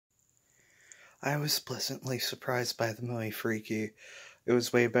I was pleasantly surprised by the movie Freaky. It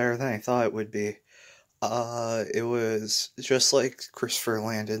was way better than I thought it would be. It was just like Christopher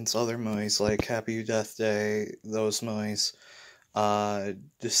Landon's other movies, like Happy Death Day, those movies,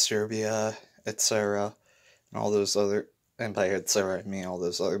 Disturbia, etc., and all those other, and by etc. I mean all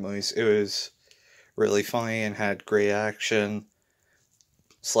those other movies. It was really funny and had great action,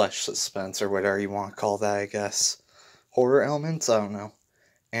 slash suspense, or whatever you want to call that, I guess. Horror elements? I don't know.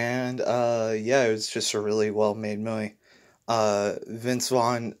 And yeah, it was just a really well made movie. Vince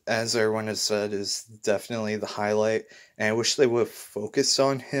Vaughn, as everyone has said, is definitely the highlight, and I wish they would have focused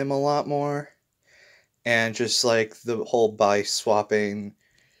on him a lot more, and just like the whole body swapping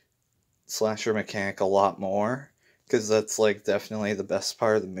slasher mechanic a lot more, because that's like definitely the best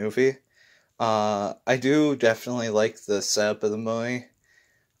part of the movie. I do definitely like the setup of the movie,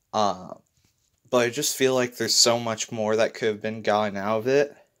 uh, but I just feel like there's so much more that could have been gotten out of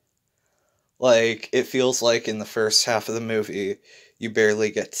it. Like, it feels like in the first half of the movie, you barely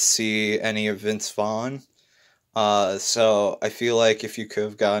get to see any of Vince Vaughn. So I feel like if you could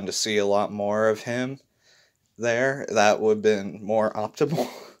have gotten to see a lot more of him there, that would have been more optimal.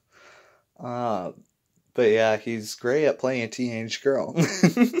 Uh, but yeah, he's great at playing a teenage girl.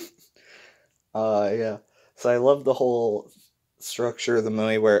 Yeah. So I love the whole structure of the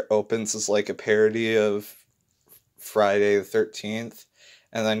movie where it opens as like a parody of Friday the 13th,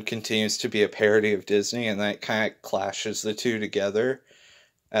 and then continues to be a parody of Disney, and then it kind of clashes the two together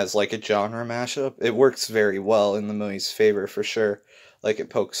as like a genre mashup. It works very well in the movie's favor for sure. Like, it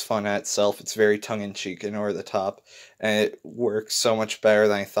pokes fun at itself. It's very tongue in cheek and over the top, and it works so much better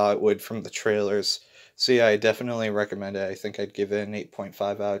than I thought it would from the trailers. So yeah, I definitely recommend it. I think I'd give it an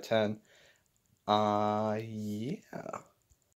 8.5 out of 10. Yeah.